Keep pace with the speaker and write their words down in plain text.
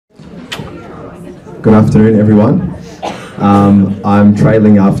Good afternoon, everyone. I'm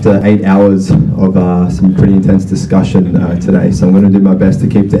trailing after 8 hours of some pretty intense discussion today, so I'm going to do my best to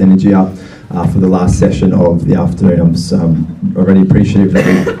keep the energy up for the last session of the afternoon. I'm already appreciative that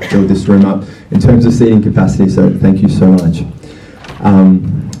we filled this room up in terms of seating capacity, so thank you so much.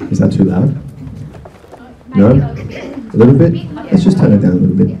 Is that too loud? No? A little bit? Let's just turn it down a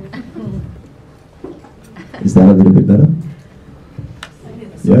little bit. Is that a little bit better?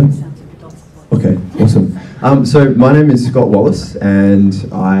 Yeah? Okay, awesome. So my name is Scott Wallace, and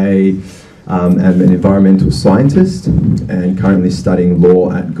I am an environmental scientist and currently studying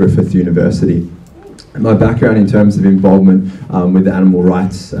law at Griffith University. My background in terms of involvement with the animal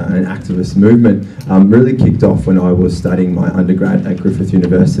rights and activist movement really kicked off when I was studying my undergrad at Griffith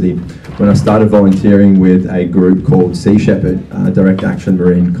University, when I started volunteering with a group called Sea Shepherd, Direct Action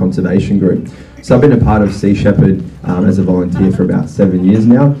Marine Conservation Group. So I've been a part of Sea Shepherd as a volunteer for about 7 years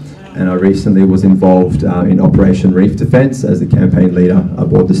now, and I recently was involved in Operation Reef Defence as the campaign leader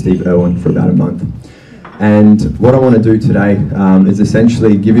aboard the Steve Irwin for about a month. And what I want to do today is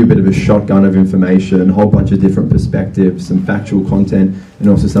essentially give you a bit of a shotgun of information, a whole bunch of different perspectives, some factual content, and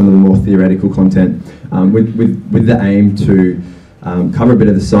also some of the more theoretical content, with the aim to cover a bit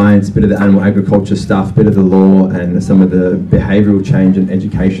of the science, a bit of the animal agriculture stuff, a bit of the law, and some of the behavioural change and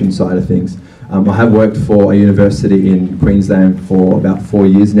education side of things. I have worked for a university in Queensland for about 4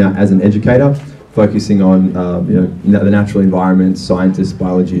 years now as an educator, focusing on the natural environment, scientists,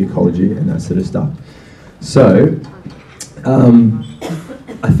 biology, ecology, and that sort of stuff. So,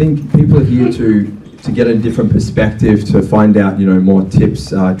 I think people are here to get a different perspective, to find out more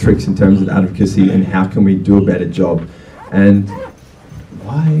tips, tricks in terms of advocacy, and how can we do a better job. And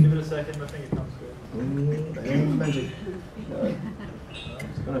why? Give it a second, I think it comes good. Magic. No.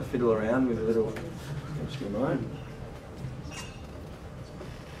 Just gonna fiddle around with a little remote.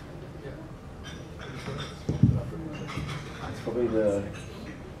 That's probably the.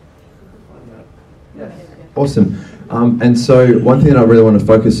 Yes. Awesome. And so one thing that I really want to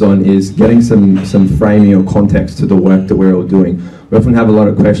focus on is getting some framing or context to the work that we're all doing. We often have a lot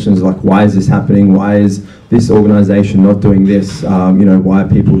of questions like, why is this happening? Why is this organisation not doing this? Why are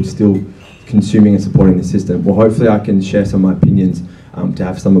people still consuming and supporting the system? Well, hopefully I can share some of my opinions to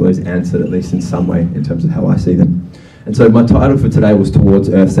have some of those answered, at least in some way, in terms of how I see them. And so my title for today was Towards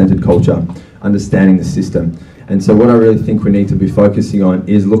Earth-Centered Culture, Understanding the System. And so what I really think we need to be focusing on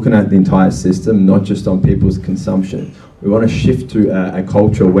is looking at the entire system, not just on people's consumption. We want to shift to a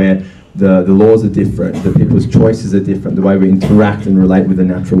culture where the laws are different, the people's choices are different, the way we interact and relate with the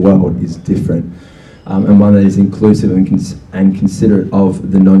natural world is different, and one that is inclusive and considerate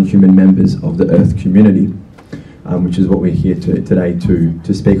of the non-human members of the Earth community, which is what we're here today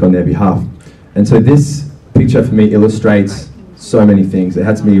to speak on their behalf. And so this picture for me illustrates so many things. It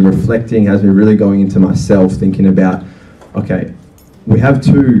has me reflecting, has me really going into myself, thinking about, okay, we have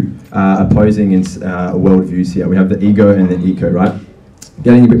two opposing worldviews here. We have the ego and the eco, right?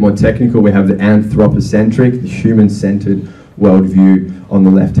 Getting a bit more technical, we have the anthropocentric, the human-centered worldview on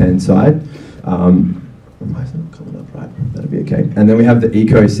the left-hand side. Why is it not coming up right? That'll be okay. And then we have the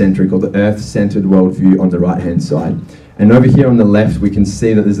ecocentric, or the earth-centered worldview on the right-hand side. And over here on the left, we can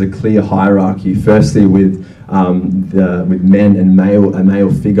see that there's a clear hierarchy. Firstly, with men and a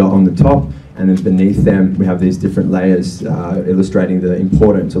male figure on the top, and then beneath them, we have these different layers illustrating the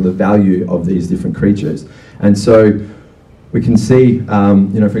importance or the value of these different creatures. And so we can see,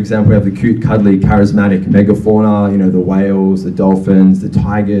 for example, we have the cute, cuddly, charismatic megafauna, the whales, the dolphins, the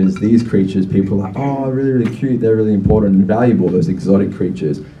tigers, these creatures. People are like, oh, really, really cute, they're really important and valuable, those exotic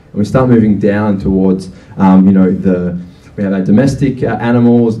creatures. And we start moving down towards, we have our domestic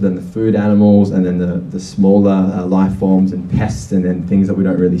animals, then the food animals, and then the smaller life forms and pests, and then things that we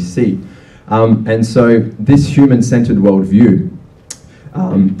don't really see. And so this human-centered worldview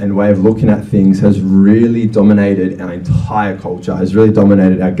and way of looking at things has really dominated our entire culture, has really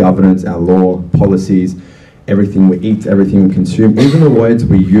dominated our governance, our law, policies, everything we eat, everything we consume, even the words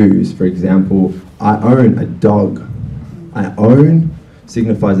we use. For example, I own a dog. I own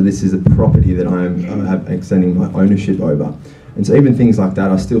signifies that this is a property that I am extending my ownership over. And so even things like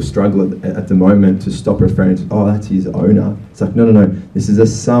that, I still struggle at the moment to stop referring to, oh, that's his owner. It's like, no, this is a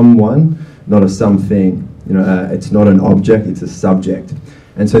someone, not a something. It's not an object, it's a subject.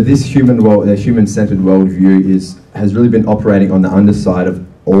 And so this human-centered worldview has really been operating on the underside of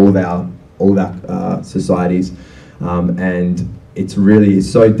all of our societies, and it's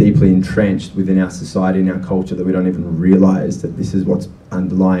so deeply entrenched within our society and our culture that we don't even realise that this is what's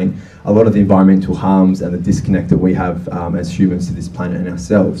underlying a lot of the environmental harms and the disconnect that we have as humans to this planet and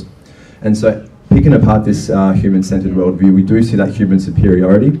ourselves. And so picking apart this human-centered worldview, we do see that human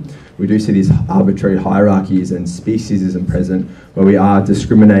superiority. We do see these arbitrary hierarchies and speciesism present, where we are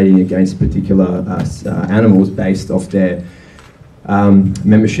discriminating against particular animals based off their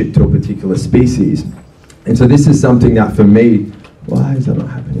membership to a particular species. And so this is something that for me, why is that not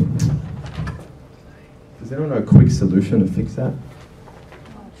happening? Does anyone know a quick solution to fix that?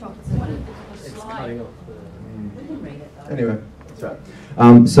 Anyway, that's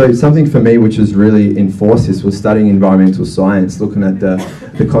right. So something for me which has really enforced this was studying environmental science, looking at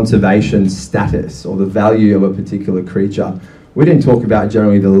the conservation status or the value of a particular creature. We didn't talk about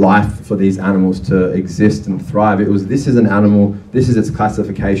generally the life for these animals to exist and thrive. It was, this is an animal, this is its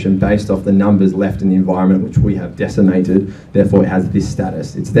classification based off the numbers left in the environment which we have decimated, therefore it has this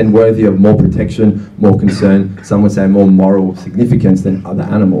status. It's then worthy of more protection, more concern, some would say more moral significance than other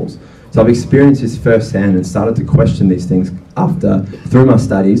animals. So I've experienced this firsthand and started to question these things through my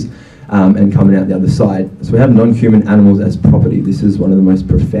studies and coming out the other side. So we have non-human animals as property. This is one of the most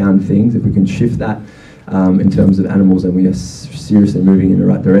profound things. If we can shift that in terms of animals, then we are seriously moving in the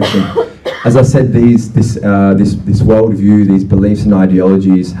right direction. As I said, this worldview, these beliefs and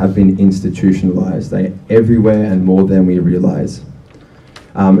ideologies have been institutionalized. They are everywhere and more than we realize.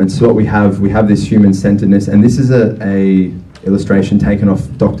 And so what we have this human-centeredness, and this is a illustration taken off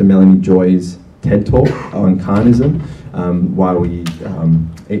Dr. Melanie Joy's TED Talk on carnism, why we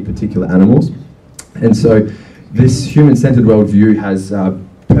eat particular animals. And so this human-centered worldview has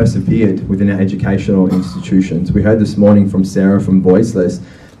persevered within our educational institutions. We heard this morning from Sarah from Voiceless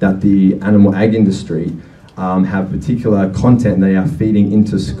that the animal ag industry have particular content they are feeding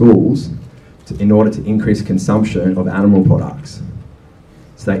into schools in order to increase consumption of animal products.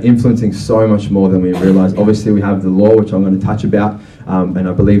 So they're influencing so much more than we realise. Obviously we have the law, which I'm going to touch about, and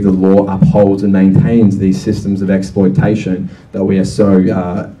I believe the law upholds and maintains these systems of exploitation that we are so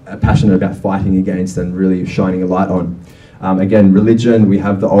passionate about fighting against and really shining a light on. Again, religion, we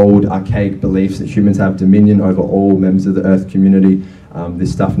have the old archaic beliefs that humans have dominion over all members of the earth community.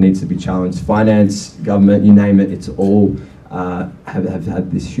 This stuff needs to be challenged. Finance, government, you name it, it's all have had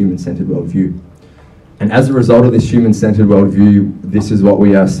this human-centered worldview. And as a result of this human-centered worldview, this is what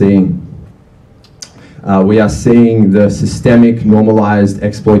we are seeing. We are seeing the systemic, normalized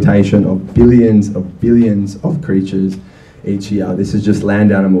exploitation of billions of creatures each year. This is just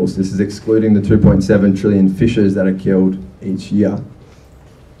land animals. This is excluding the 2.7 trillion fishes that are killed each year.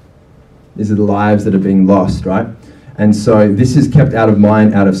 These are the lives that are being lost, right? And so this is kept out of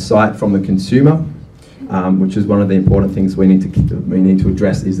mind, out of sight from the consumer, which is one of the important things we need to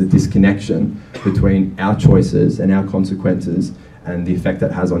address, is the disconnection between our choices and our consequences and the effect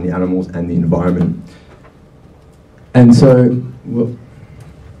that has on the animals and the environment. And so, well,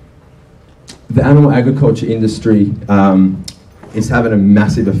 the animal agriculture industry is having a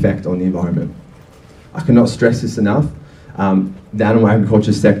massive effect on the environment. I cannot stress this enough. The animal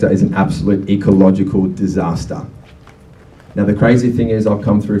agriculture sector is an absolute ecological disaster. Now the crazy thing is, I've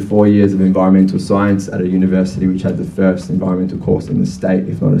come through 4 years of environmental science at a university which had the first environmental course in the state,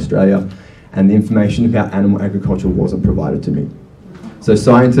 if not Australia, and the information about animal agriculture wasn't provided to me. So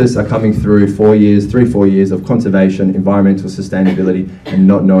scientists are coming through 4 years of conservation, environmental sustainability, and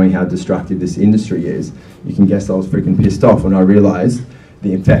not knowing how destructive this industry is. You can guess I was freaking pissed off when I realised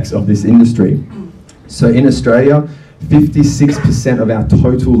the effects of this industry. So in Australia, 56% of our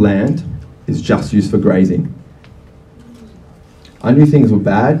total land is just used for grazing. I knew things were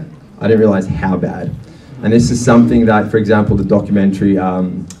bad, I didn't realise how bad. And this is something that, for example, the documentary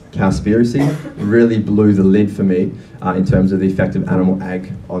Cowspiracy really blew the lid for me in terms of the effect of animal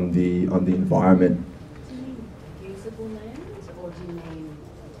ag on the environment. Do you mean usable lands, or do you mean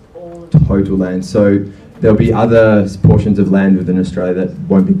all of Total land. So there'll be other portions of land within Australia that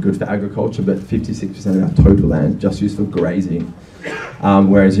won't be good for agriculture, but 56% of our total land just used for grazing.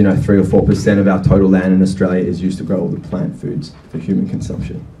 Whereas, 3 or 4% of our total land in Australia is used to grow all the plant foods for human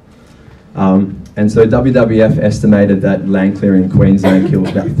consumption. And so WWF estimated that land clearing in Queensland kills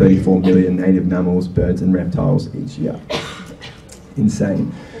about 34 million native mammals, birds and reptiles each year.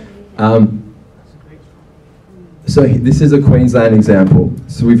 Insane. So this is a Queensland example.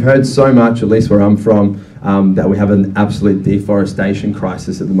 So we've heard so much, at least where I'm from, that we have an absolute deforestation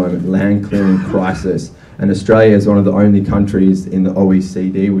crisis at the moment, land clearing crisis. And Australia is one of the only countries in the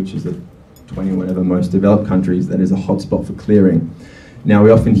OECD, which is the 20 whatever most developed countries, that is a hotspot for clearing. Now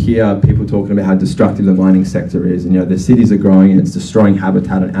we often hear people talking about how destructive the mining sector is, and the cities are growing and it's destroying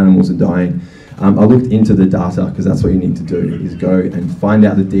habitat and animals are dying. I looked into the data, because that's what you need to do, is go and find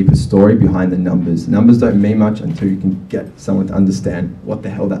out the deeper story behind the numbers. Numbers don't mean much until you can get someone to understand what the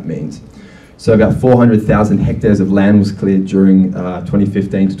hell that means. So about 400,000 hectares of land was cleared during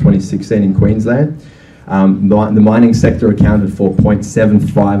 2015 to 2016 in Queensland. The mining sector accounted for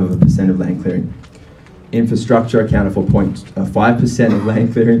 0.75% of land clearing. Infrastructure accounted for 0.5% of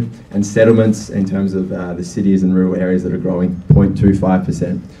land clearing, and settlements in terms of the cities and rural areas that are growing,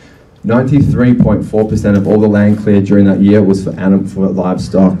 0.25%. 93.4% of all the land cleared during that year was for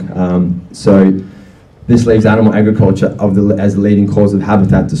livestock. So this leaves animal agriculture as the leading cause of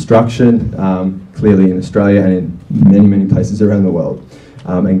habitat destruction, clearly in Australia and in many, many places around the world.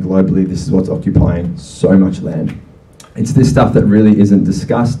 And globally, this is what's occupying so much land. It's this stuff that really isn't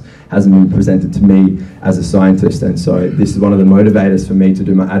discussed, hasn't been presented to me as a scientist, and so this is one of the motivators for me to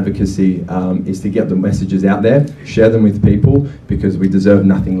do my advocacy, is to get the messages out there, share them with people, because we deserve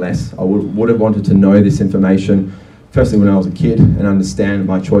nothing less. I would have wanted to know this information, firstly when I was a kid, and understand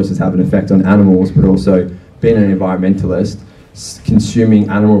my choices have an effect on animals, but also being an environmentalist, consuming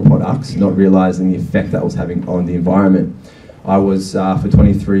animal products, not realising the effect that was having on the environment. I was, for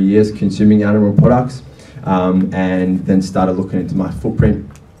 23 years, consuming animal products, and then started looking into my footprint.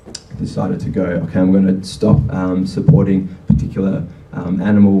 Decided to go, okay, I'm going to stop supporting particular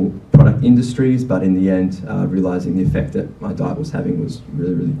animal product industries, but in the end, realising the effect that my diet was having was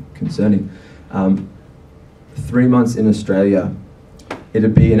really, really concerning. 3 months in Australia,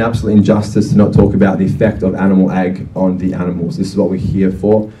 it'd be an absolute injustice to not talk about the effect of animal ag on the animals. This is what we're here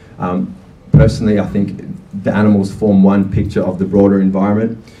for. Personally, I think the animals form one picture of the broader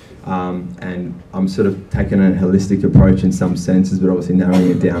environment. And I'm sort of taking a holistic approach in some senses, but obviously narrowing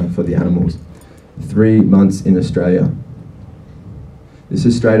it down for the animals. 3 months in Australia. This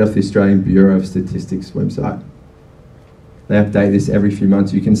is straight off the Australian Bureau of Statistics website. They update this every few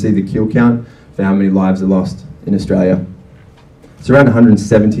months. You can see the kill count for how many lives are lost in Australia. It's around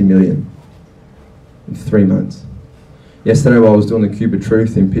 170 million in 3 months. Yesterday while I was doing the Cube of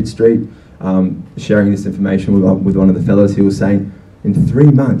Truth in Pitt Street, sharing this information with one of the fellows, he was saying, in 3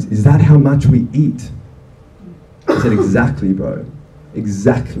 months, is that how much we eat? I said, exactly, bro.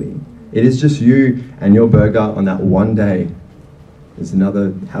 Exactly. It is just you and your burger on that one day. There's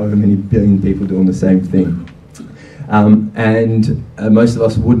another however many billion people doing the same thing. Most of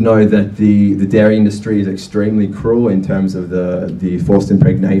us would know that the dairy industry is extremely cruel in terms of the forced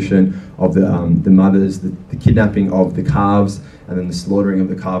impregnation of the mothers, the kidnapping of the calves, and then the slaughtering of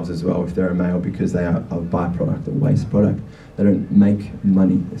the calves as well if they're a male, because they are a byproduct, a waste product. They don't make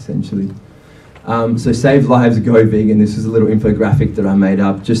money, essentially. So Save Lives, Go Vegan. This is a little infographic that I made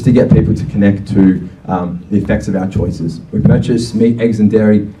up just to get people to connect to the effects of our choices. We purchase meat, eggs and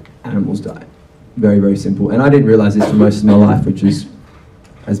dairy, animals die. Very, very simple. And I didn't realise this for most of my life, which is,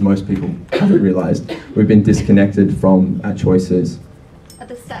 as most people haven't realised, we've been disconnected from our choices. Are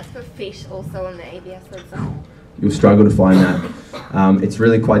the stats for fish also on the ABS website? You'll struggle to find that. It's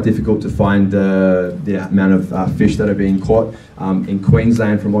really quite difficult to find the amount of fish that are being caught. In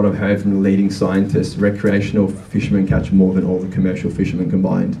Queensland, from what I've heard from the leading scientists, recreational fishermen catch more than all the commercial fishermen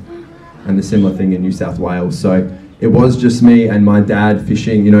combined. And the similar thing in New South Wales. So it was just me and my dad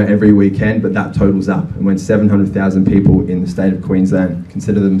fishing, every weekend, but that totals up. And when 700,000 people in the state of Queensland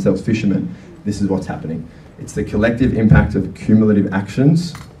consider themselves fishermen, this is what's happening. It's the collective impact of cumulative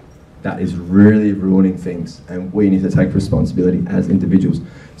actions that is really ruining things, and we need to take responsibility as individuals.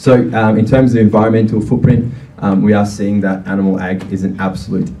 So in terms of environmental footprint, we are seeing that animal ag is an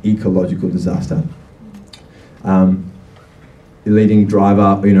absolute ecological disaster. The leading driver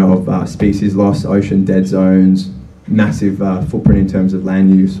of species loss, ocean dead zones, massive footprint in terms of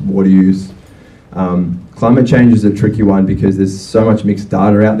land use, water use. Climate change is a tricky one because there's so much mixed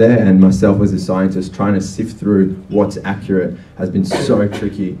data out there, and myself as a scientist trying to sift through what's accurate has been so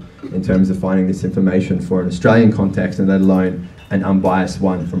tricky in terms of finding this information for an Australian context, and let alone an unbiased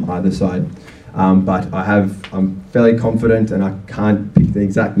one from either side. But I'm fairly confident, and I can't pick the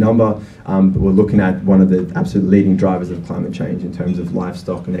exact number, but we're looking at one of the absolute leading drivers of climate change in terms of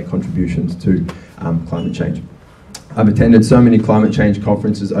livestock and their contributions to climate change. I've attended so many climate change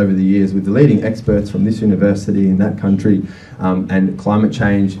conferences over the years with the leading experts from this university and that country, and climate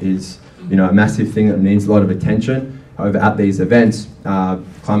change is a massive thing that needs a lot of attention. However, at these events,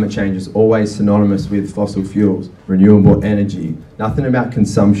 climate change is always synonymous with fossil fuels, renewable energy, nothing about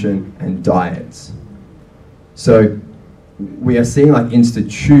consumption and diets. So we are seeing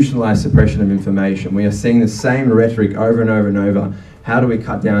institutionalized suppression of information. We are seeing the same rhetoric over and over and over. How do we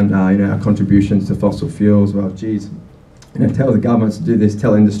cut down our contributions to fossil fuels? Well, geez, tell the governments to do this,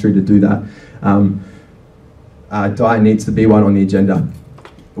 tell industry to do that. Diet needs to be one on the agenda.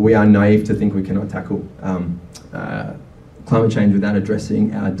 We are naive to think we cannot tackle climate change without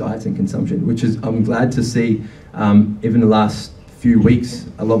addressing our diets and consumption, which is, I'm glad to see, even the last few weeks,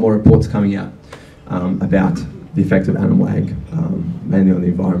 a lot more reports coming out about the effect of animal ag, mainly on the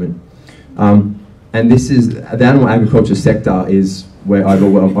environment. And this is, the animal agriculture sector is where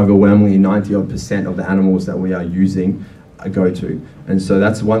overwhelmingly 90% of the animals that we are using go to. And so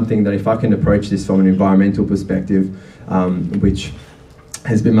that's one thing that if I can approach this from an environmental perspective, which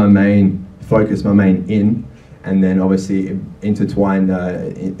has been my main focus, my main in, and then obviously intertwined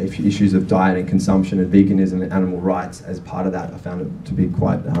issues of diet and consumption and veganism and animal rights as part of that, I found it to be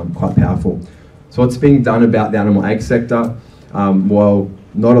quite powerful. So what's being done about the animal ag sector? Well,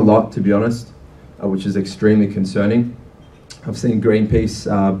 not a lot, to be honest, which is extremely concerning. I've seen Greenpeace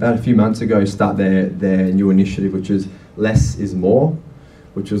about a few months ago start their new initiative, which is less is more,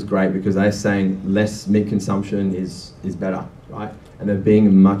 which was great because they're saying less meat consumption is better, right? And they're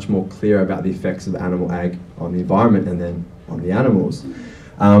being much more clear about the effects of animal ag on the environment and then on the animals.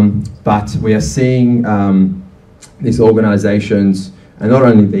 But we are seeing these organisations, and not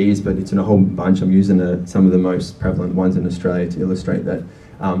only these, but it's in a whole bunch. I'm using some of the most prevalent ones in Australia to illustrate that.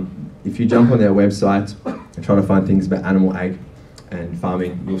 If you jump on their website and try to find things about animal ag and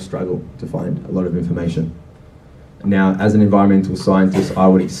farming, you'll struggle to find a lot of information. Now, as an environmental scientist, I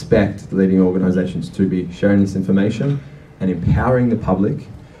would expect the leading organisations to be sharing this information and empowering the public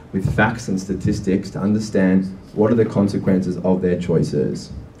with facts and statistics to understand what are the consequences of their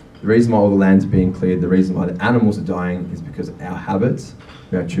choices. The reason why all the land's being cleared, the reason why the animals are dying is because of our habits.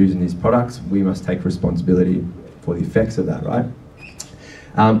 We are choosing these products. We must take responsibility for the effects of that, right?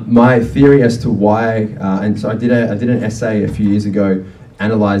 My theory as to why, and so I did an essay a few years ago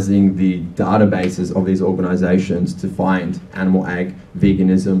analysing the databases of these organisations to find animal ag,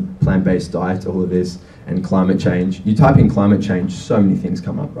 veganism, plant-based diet, all of this, and climate change. You type in climate change, so many things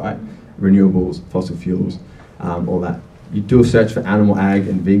come up, right? Renewables, fossil fuels, all that. You do a search for animal ag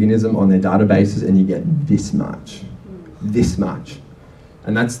and veganism on their databases and you get this much.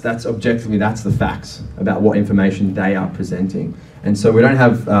 And that's objectively, that's the facts about what information they are presenting. And so we don't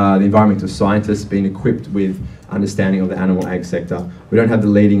have the environmental scientists being equipped with understanding of the animal ag sector. We don't have the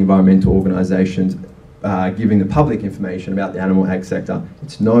leading environmental organisations giving the public information about the animal ag sector.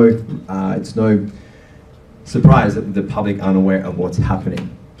 It's no surprise that the public aren't aware of what's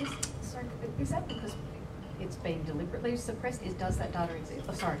happening. Is that because it's been deliberately suppressed? Does that data exist?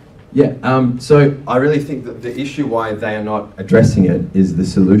 Oh, sorry. Yeah, so I really think that the issue why they are not addressing it is the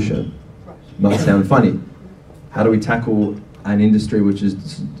solution. Right. Might sound funny. How do we tackle an industry which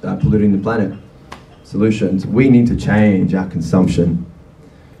is polluting the planet? Solutions. We need to change our consumption.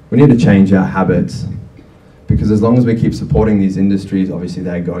 We need to change our habits. Because as long as we keep supporting these industries, obviously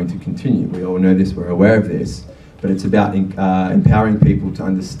they're going to continue. We all know this, we're aware of this. But it's about empowering people to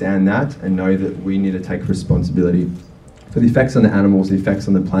understand that and know that we need to take responsibility for the effects on the animals, the effects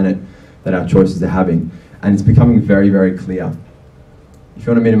on the planet that our choices are having. And it's becoming very, very clear. If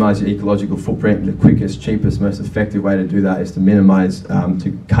you want to minimise your ecological footprint, the quickest, cheapest, most effective way to do that is to minimise,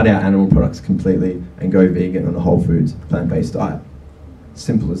 to cut out animal products completely and go vegan on a whole foods, plant-based diet.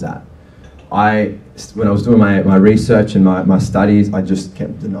 Simple as that. When I was doing my research and my studies, I just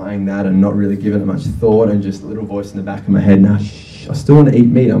kept denying that and not really giving it much thought, and just a little voice in the back of my head, nah, I still want to eat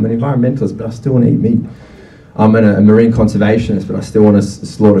meat. I'm an environmentalist, but I still want to eat meat. I'm a marine conservationist, but I still want to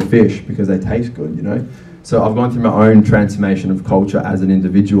slaughter fish because they taste good, you know? So I've gone through my own transformation of culture as an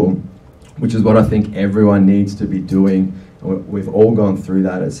individual, which is what I think everyone needs to be doing. We've all gone through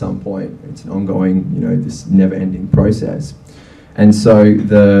that at some point. It's an ongoing, you know, this never-ending process. And so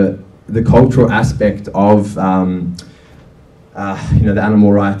the cultural aspect of you know, the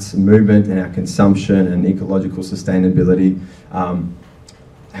animal rights movement and our consumption and ecological sustainability,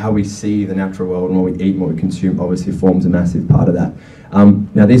 how we see the natural world and what we eat and what we consume obviously forms a massive part of that.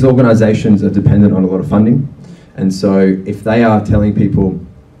 Now these organisations are dependent on a lot of funding, and so if they are telling people,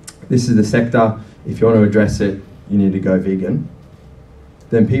 this is the sector, if you want to address it, you need to go vegan,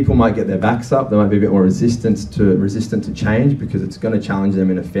 then people might get their backs up, they might be a bit more resistant to change because it's going to challenge them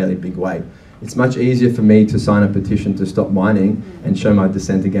in a fairly big way. It's much easier for me to sign a petition to stop mining and show my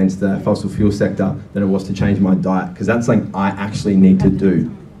dissent against the fossil fuel sector than it was to change my diet, because that's something I actually need to do.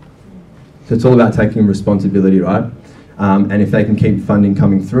 So it's all about taking responsibility, right? And if they can keep funding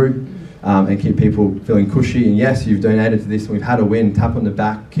coming through and keep people feeling cushy, and yes, you've donated to this and we've had a win, tap on the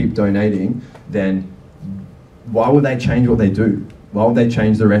back, keep donating, then why would they change what they do? Why would they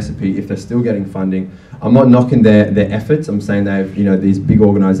change the recipe if they're still getting funding? I'm not knocking their efforts. I'm saying they've, you know, these big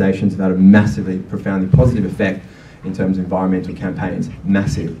organisations have had a massively, profoundly positive effect in terms of environmental campaigns,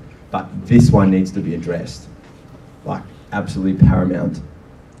 massive. But this one needs to be addressed, like absolutely paramount.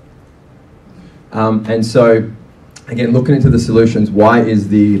 And so, again, looking into the solutions, why is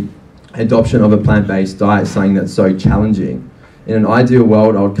the adoption of a plant-based diet something that's so challenging? In an ideal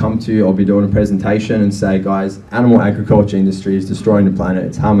world, I would come to you, I'll be doing a presentation and say, guys, animal agriculture industry is destroying the planet,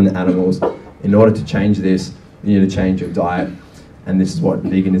 it's harming the animals. In order to change this, you need to change your diet. And this is what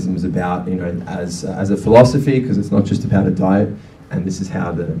veganism is about, you know, as a philosophy, because it's not just about a diet. And this is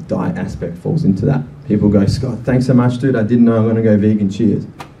how the diet aspect falls into that. People go, Scott, thanks so much, dude. I didn't know I'm going to go vegan. Cheers.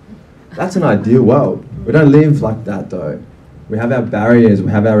 That's an ideal world. We don't live like that, though. We have our barriers, we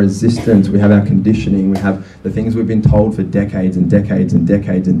have our resistance, we have our conditioning, we have the things we've been told for decades and decades and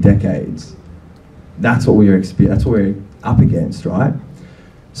decades and decades. That's what we're up against, right?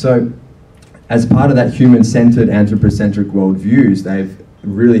 So, as part of that human-centered, anthropocentric worldviews, they've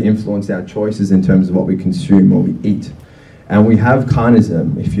really influenced our choices in terms of what we consume, what we eat. And we have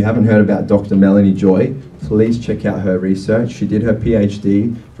carnism. If you haven't heard about Dr. Melanie Joy, please check out her research. She did her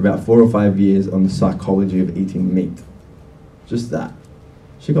PhD for about 4 or 5 years on the psychology of eating meat. Just that.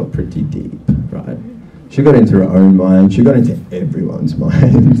 She got pretty deep, right? She got into her own mind, she got into everyone's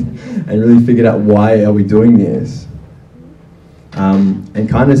mind, and really figured out, why are we doing this? And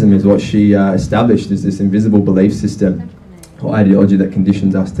carnism is what she established as this invisible belief system or ideology that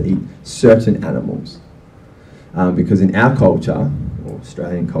conditions us to eat certain animals. Because in our culture, or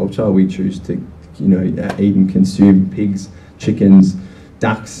Australian culture, we choose to, you know, eat and consume pigs, chickens,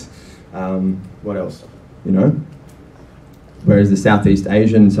 ducks, what else, you know? Whereas the Southeast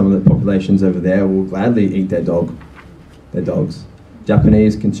Asian, some of the populations over there will gladly eat their dogs.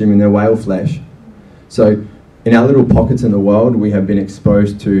 Japanese consuming their whale flesh. So in our little pockets in the world, we have been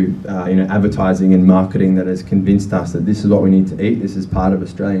exposed to you know, advertising and marketing that has convinced us that this is what we need to eat. This is part of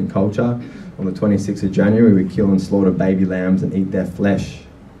Australian culture. On the 26th of January, we kill and slaughter baby lambs and eat their flesh.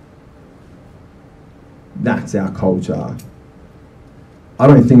 That's our culture. I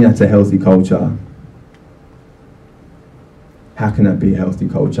don't think that's a healthy culture. How can that be a healthy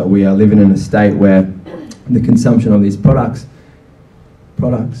culture? We are living in a state where the consumption of these products,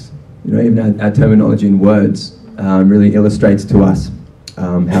 you know, even our terminology in words really illustrates to us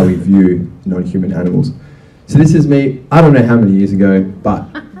how we view non-human animals. So this is me, I don't know how many years ago, but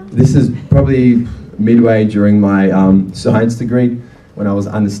this is probably midway during my science degree, when I was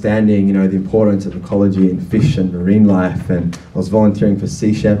understanding, you know, the importance of ecology and fish and marine life, and I was volunteering for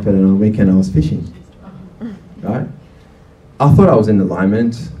Sea Shepherd, and on the weekend I was fishing, right? I thought I was in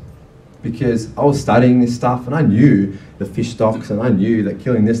alignment because I was studying this stuff and I knew the fish stocks and I knew that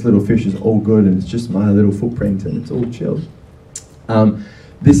killing this little fish is all good and it's just my little footprint and it's all chill.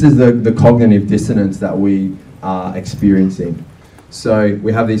 This is the cognitive dissonance that we are experiencing. So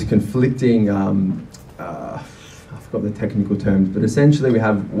we have these conflicting, I forgot the technical terms, but essentially we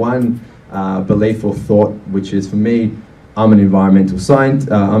have one belief or thought, which is, for me, I'm an environmental scientist,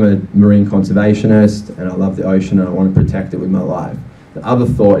 I'm a marine conservationist, and I love the ocean and I want to protect it with my life. The other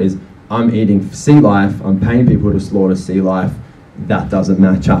thought is, I'm eating sea life, I'm paying people to slaughter sea life. That doesn't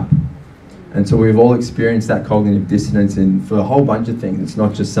match up. And so we've all experienced that cognitive dissonance for a whole bunch of things. It's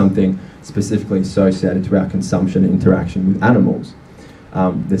not just something specifically associated to our consumption and interaction with animals.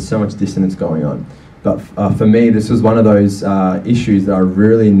 There's so much dissonance going on. But for me, this was one of those issues that I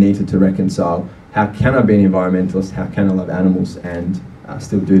really needed to reconcile. How can I be an environmentalist? How can I love animals and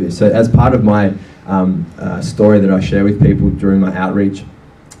still do this? So as part of my story that I share with people during my outreach,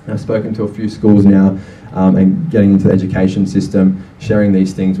 I've spoken to a few schools now and getting into the education system, sharing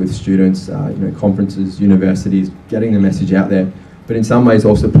these things with students, you know, conferences, universities, getting the message out there. But in some ways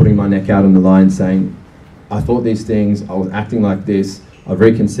also putting my neck out on the line saying, I thought these things, I was acting like this, I've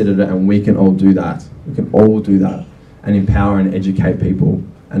reconsidered it, and we can all do that. We can all do that and empower and educate people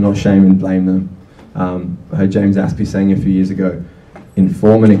and not shame and blame them. I heard James Aspey saying a few years ago,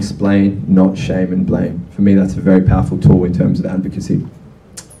 inform and explain, not shame and blame. For me, that's a very powerful tool in terms of advocacy.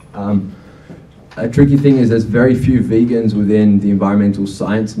 A tricky thing is there's very few vegans within the environmental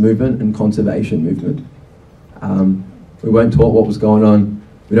science movement and conservation movement. We weren't taught what was going on.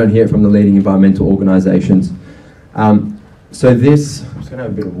 We don't hear it from the leading environmental organisations. So this, I'm just going to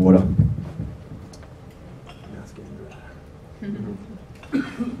have a bit of water.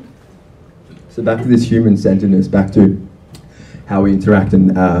 So back to this human-centeredness, back to how we interact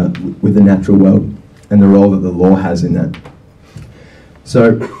with the natural world and the role that the law has in that.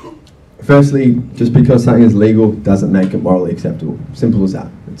 So, firstly, just because something is legal doesn't make it morally acceptable. Simple as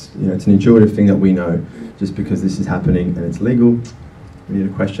that. It's, you know, it's an intuitive thing that we know. Just because this is happening and it's legal, we need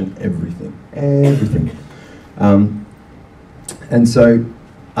to question everything. Everything. And so,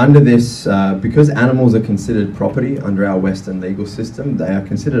 under this, because animals are considered property under our Western legal system, they are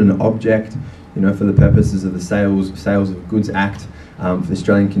considered an object, you know, for the purposes of the Sales of Goods Act, for the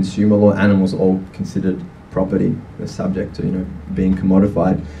Australian Consumer Law. Animals are all considered property. They're subject to, being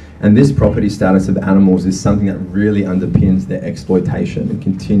commodified. And this property status of animals is something that really underpins their exploitation and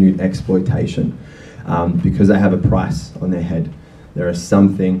continued exploitation, because they have a price on their head. They're a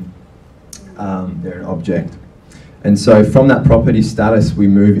something, they're an object. And so from that property status, we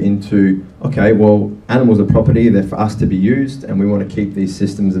move into, okay, well, animals are property, they're for us to be used, and we want to keep these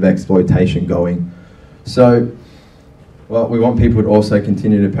systems of exploitation going. So, well, we want people to also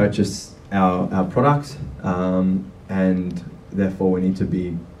continue to purchase our products, and therefore we need to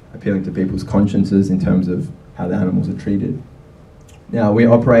be appealing to people's consciences in terms of how the animals are treated. Now,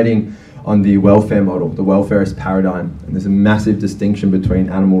 we're operating on the welfare model, the welfarist paradigm, and there's a massive distinction between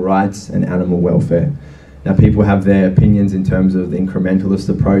animal rights and animal welfare. Now, people have their opinions in terms of the incrementalist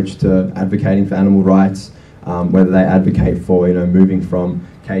approach to advocating for animal rights, whether they advocate for, moving from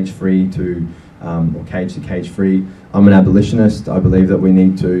cage-free to, or cage to cage-free. I'm an abolitionist. I believe that we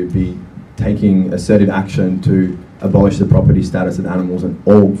need to be taking assertive action to abolish the property status of animals and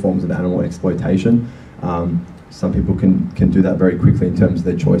all forms of animal exploitation. Some people can do that very quickly in terms of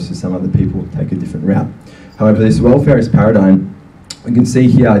their choices. Some other people take a different route. However, this welfarist paradigm, you can see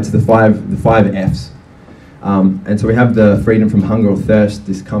here, it's the five Fs. And so we have the freedom from hunger or thirst,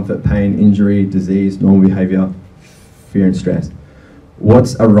 discomfort, pain, injury, disease, normal behaviour, fear and stress.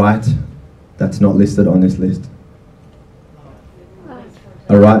 What's a right that's not listed on this list?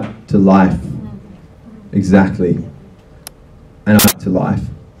 A right to life. Exactly. And a right to life.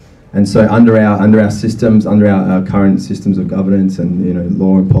 And so under our systems, under our current systems of governance and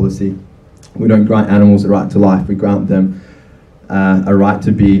law and policy, we don't grant animals a right to life. We grant them a right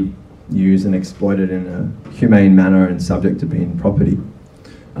to be used and exploited in a humane manner and subject to being property.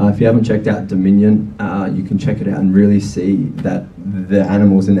 If you haven't checked out Dominion, you can check it out and really see that the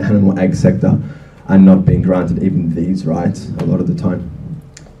animals in the animal ag sector are not being granted even these rights a lot of the time.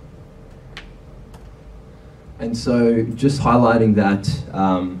 And so just highlighting that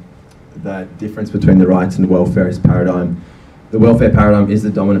difference between the rights and the welfarist paradigm. The welfare paradigm is the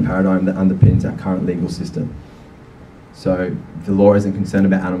dominant paradigm that underpins our current legal system. So the law isn't concerned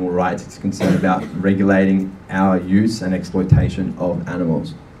about animal rights, it's concerned about regulating our use and exploitation of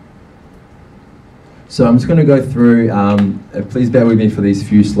animals. So I'm just going to go through, please bear with me for these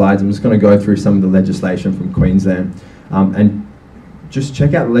few slides, I'm just going to go through some of the legislation from Queensland. And just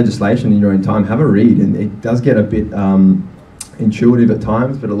check out the legislation in your own time, have a read, and it does get a bit intuitive at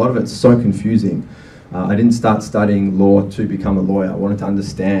times, but a lot of it's so confusing. I didn't start studying law to become a lawyer. I wanted to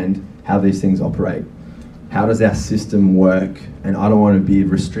understand how these things operate. How does our system work? And I don't want to be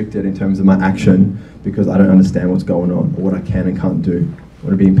restricted in terms of my action because I don't understand what's going on or what I can and can't do. I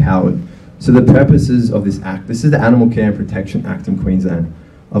want to be empowered. So the purposes of this act, this is the Animal Care and Protection Act in Queensland.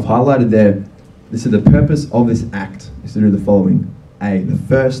 I've highlighted there, this is the purpose of this act, is to do the following. A, the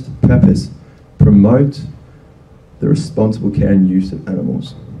first purpose, promote the responsible care and use of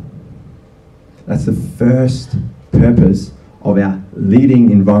animals. That's the first purpose of our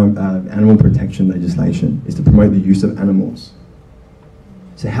leading animal protection legislation, is to promote the use of animals.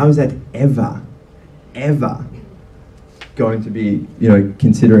 So how is that ever going to be,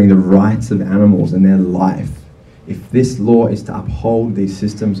 considering the rights of animals and their life if this law is to uphold these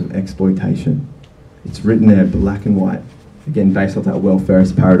systems of exploitation? It's written there, black and white, again based off that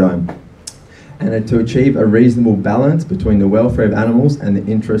welfarist paradigm. And to achieve a reasonable balance between the welfare of animals and the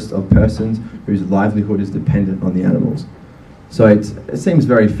interests of persons whose livelihood is dependent on the animals. So it seems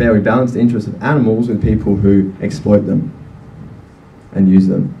very fair. We balance the interests of animals with people who exploit them and use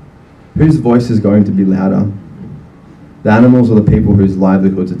them. Whose voice is going to be louder? The animals or the people whose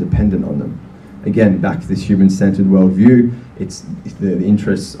livelihoods are dependent on them? Again, back to this human-centered worldview, it's the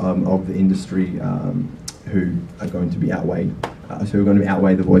interests of the industry who are going to be outweighed. So we're going to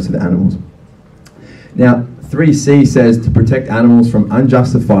outweigh the voice of the animals. Now, 3C says to protect animals from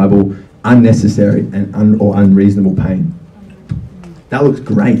unjustifiable, unnecessary, or unreasonable pain. That looks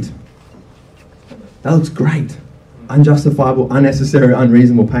great. That looks great. Unjustifiable, unnecessary,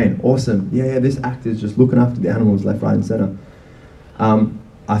 unreasonable pain. Awesome. Yeah, this act is just looking after the animals left, right, and centre. I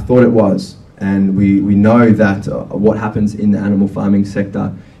thought it was. And we know that what happens in the animal farming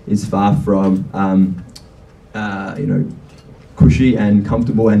sector is far from, cushy and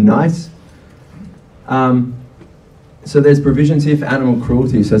comfortable and nice. So there's provisions here for animal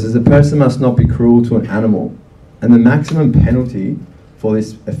cruelty. So it says a person must not be cruel to an animal. And the maximum penalty for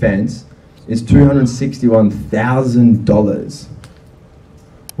this offence is $261,000.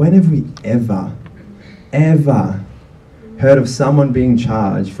 When have we ever heard of someone being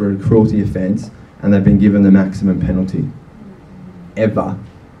charged for a cruelty offence and they've been given the maximum penalty? Ever.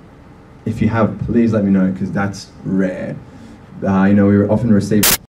 If you have, please let me know, because that's rare. We often receive